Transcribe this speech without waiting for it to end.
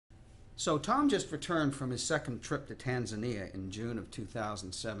So Tom just returned from his second trip to Tanzania in June of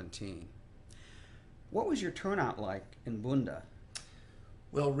 2017. What was your turnout like in Bunda?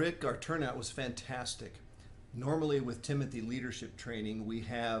 Well, Rick, our turnout was fantastic. Normally with Timothy leadership training, we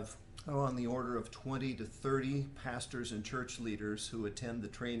have on the order of 20 to 30 pastors and church leaders who attend the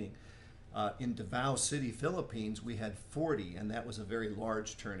training. In Davao City, Philippines, we had 40, and that was a very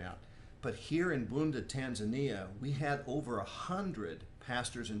large turnout. But here in Bunda, Tanzania, we had over 100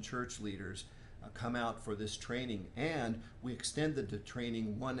 pastors and church leaders come out for this training, and we extended the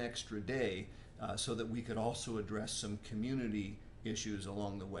training one extra day so that we could also address some community issues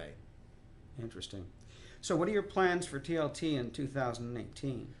along the way. Interesting. So what are your plans for TLT in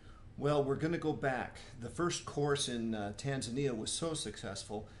 2018? Well, we're going to go back. The first course in Tanzania was so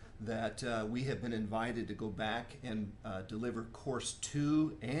successful that we have been invited to go back and deliver course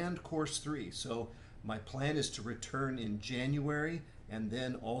 2 and course 3. So my plan is to return in January and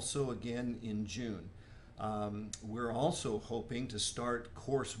then also again in June. We're also hoping to start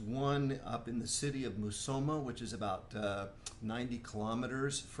course 1 up in the city of Musoma, which is about 90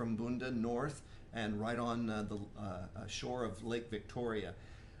 kilometers from Bunda north and right on the shore of Lake Victoria.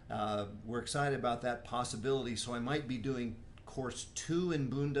 We're excited about that possibility, so I might be doing course 2 in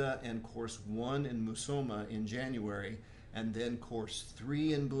Bunda and course 1 in Musoma in January, and then course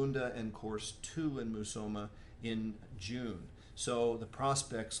 3 in Bunda and course 2 in Musoma in June. So the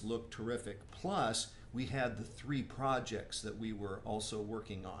prospects look terrific. Plus, we had the 3 projects that we were also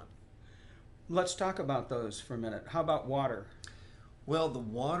working on. Let's talk about those for a minute. How about water? Well, the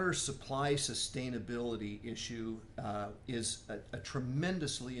water supply sustainability issue is a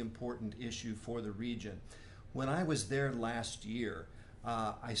tremendously important issue for the region. When I was there last year,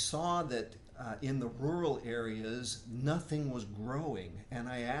 I saw that in the rural areas, nothing was growing. And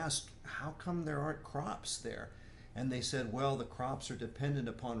I asked, how come there aren't crops there? And they said, well, the crops are dependent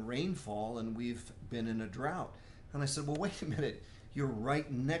upon rainfall and we've been in a drought. And I said, well, wait a minute. You're right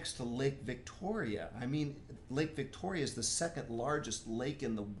next to Lake Victoria. I mean, Lake Victoria is the second largest lake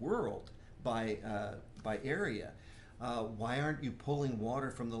in the world by area. Why aren't you pulling water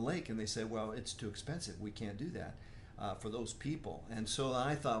from the lake? And they said, well, it's too expensive. We can't do that for those people. And so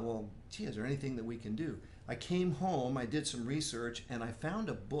I thought, well, gee, is there anything that we can do? I came home, I did some research, and I found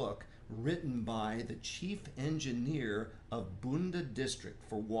a book written by the chief engineer of Bunda District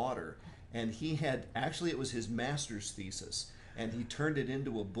for water. And he had, actually it was his master's thesis, and he turned it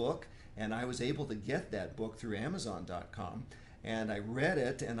into a book, and I was able to get that book through Amazon.com. And I read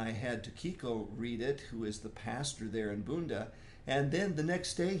it, and I had Tukiko read it, who is the pastor there in Bunda. And then the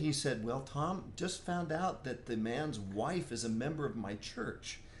next day he said, well, Tom, just found out that the man's wife is a member of my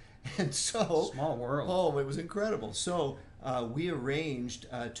church. And so, small world. Oh, it was incredible. So we arranged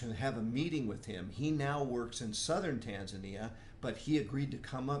to have a meeting with him. He now works in southern Tanzania, but he agreed to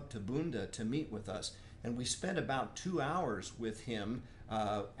come up to Bunda to meet with us. And we spent about 2 hours with him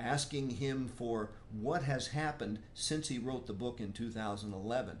asking him for what has happened since he wrote the book in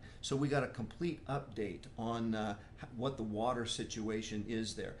 2011. So we got a complete update on what the water situation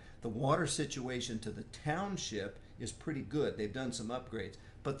is there. The water situation to the township is pretty good. They've done some upgrades.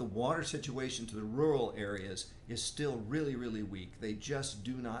 But the water situation to the rural areas is still really, really weak. They just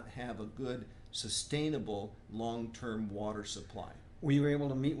do not have a good, sustainable, long-term water supply. Were you able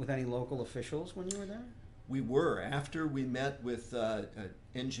to meet with any local officials when you were there? We were. After we met with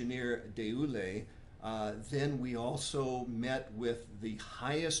engineer Deule, then we also met with the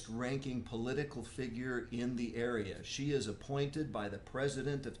highest ranking political figure in the area. She is appointed by the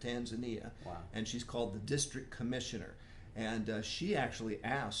president of Tanzania. Wow. And she's called the district commissioner. And she actually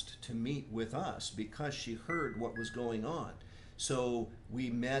asked to meet with us because she heard what was going on. So we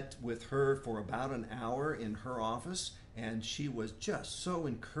met with her for about an hour in her office, and she was just so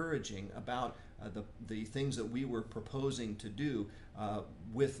encouraging about the things that we were proposing to do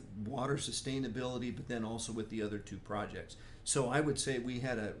with water sustainability, but then also with the other 2 projects. So I would say we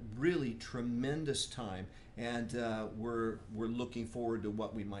had a really tremendous time, and we're looking forward to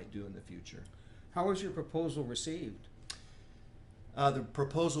what we might do in the future. How was your proposal received? The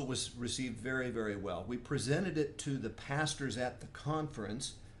proposal was received very, very well. We presented it to the pastors at the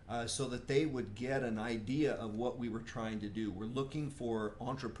conference so that they would get an idea of what we were trying to do. We're looking for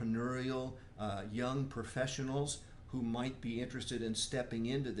entrepreneurial young professionals who might be interested in stepping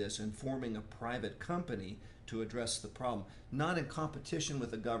into this and forming a private company to address the problem. Not in competition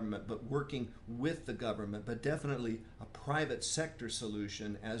with the government, but working with the government, but definitely a private sector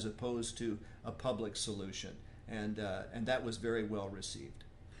solution as opposed to a public solution. And that was very well received.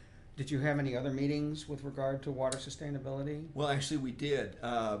 Did you have any other meetings with regard to water sustainability? Well, actually we did.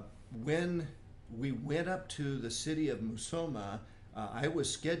 When we went up to the city of Musoma, I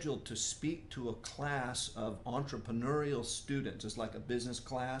was scheduled to speak to a class of entrepreneurial students. It's like a business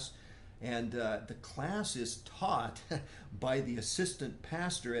class. And the class is taught by the assistant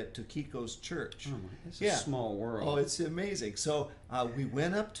pastor at Tukiko's church. Oh, it's a small world. Oh, it's amazing. So we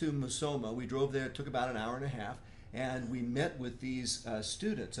went up to Musoma. We drove there. It took about an hour and a half. And we met with these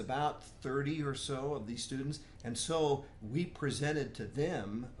students, about 30 or so of these students. And so we presented to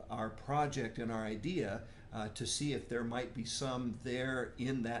them our project and our idea to see if there might be some there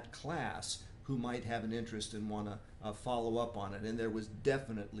in that class who might have an interest and want to follow up on it. And there was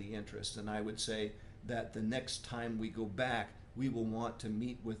definitely interest. And I would say that the next time we go back, we will want to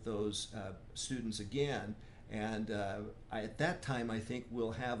meet with those students again. And at that time, I think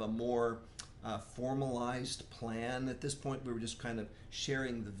we'll have a more formalized plan. At this point, we were just kind of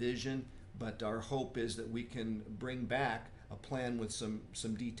sharing the vision, but our hope is that we can bring back a plan with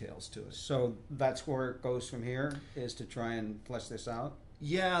some details to it. So that's where it goes from here, is to try and flesh this out?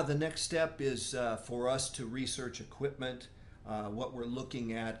 Yeah, the next step is for us to research equipment. What we're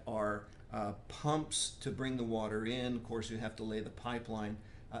looking at are pumps to bring the water in. Of course, you have to lay the pipeline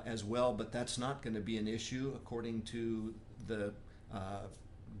as well, but that's not going to be an issue according to the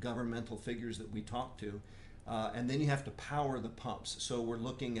governmental figures that we talk to. And then you have to power the pumps. So we're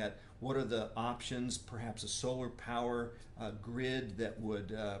looking at what are the options, perhaps a solar power grid that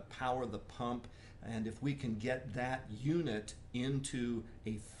would power the pump. And if we can get that unit into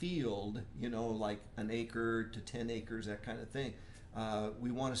a field, you know, like an acre to 10 acres, that kind of thing,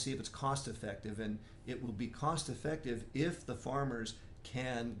 we want to see if it's cost effective. And it will be cost effective if the farmers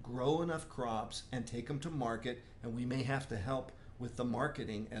can grow enough crops and take them to market. And we may have to help with the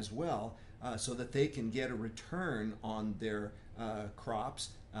marketing as well, so that they can get a return on their crops,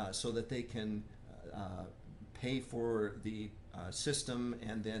 so that they can pay for the system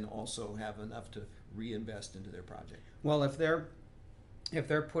and then also have enough to reinvest into their project. Well, if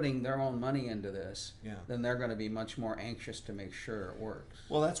they're putting their own money into this, Yeah. then they're going to be much more anxious to make sure it works.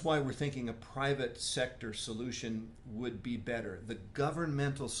 Well, that's why we're thinking a private sector solution would be better. The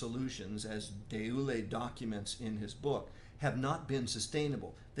governmental solutions, as Deule documents in his book, have not been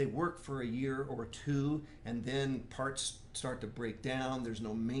sustainable. They work for a year or two, and then parts start to break down. There's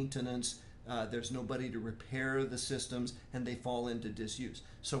no maintenance. There's nobody to repair the systems, and they fall into disuse.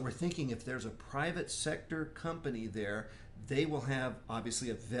 So we're thinking if there's a private sector company there, they will have obviously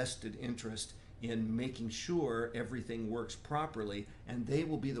a vested interest in making sure everything works properly, and they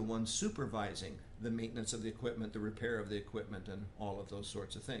will be the ones supervising the maintenance of the equipment, the repair of the equipment, and all of those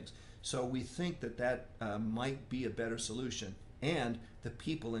sorts of things. So we think that that might be a better solution. And the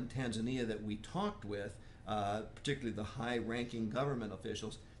people in Tanzania that we talked with, particularly the high-ranking government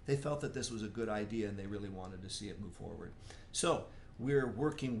officials, they felt that this was a good idea and they really wanted to see it move forward. So we're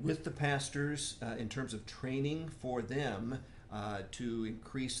working with the pastors in terms of training for them to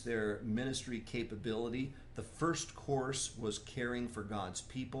increase their ministry capability. The first course was Caring for God's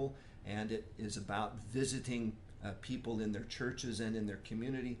People, and it is about visiting people in their churches and in their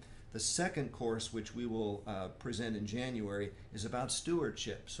community. The second course, which we will present in January, is about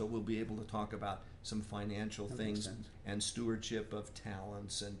stewardship. So we'll be able to talk about some financial things and stewardship of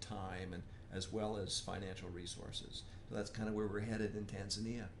talents and time, and as well as financial resources. So that's kind of where we're headed in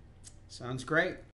Tanzania. Sounds great.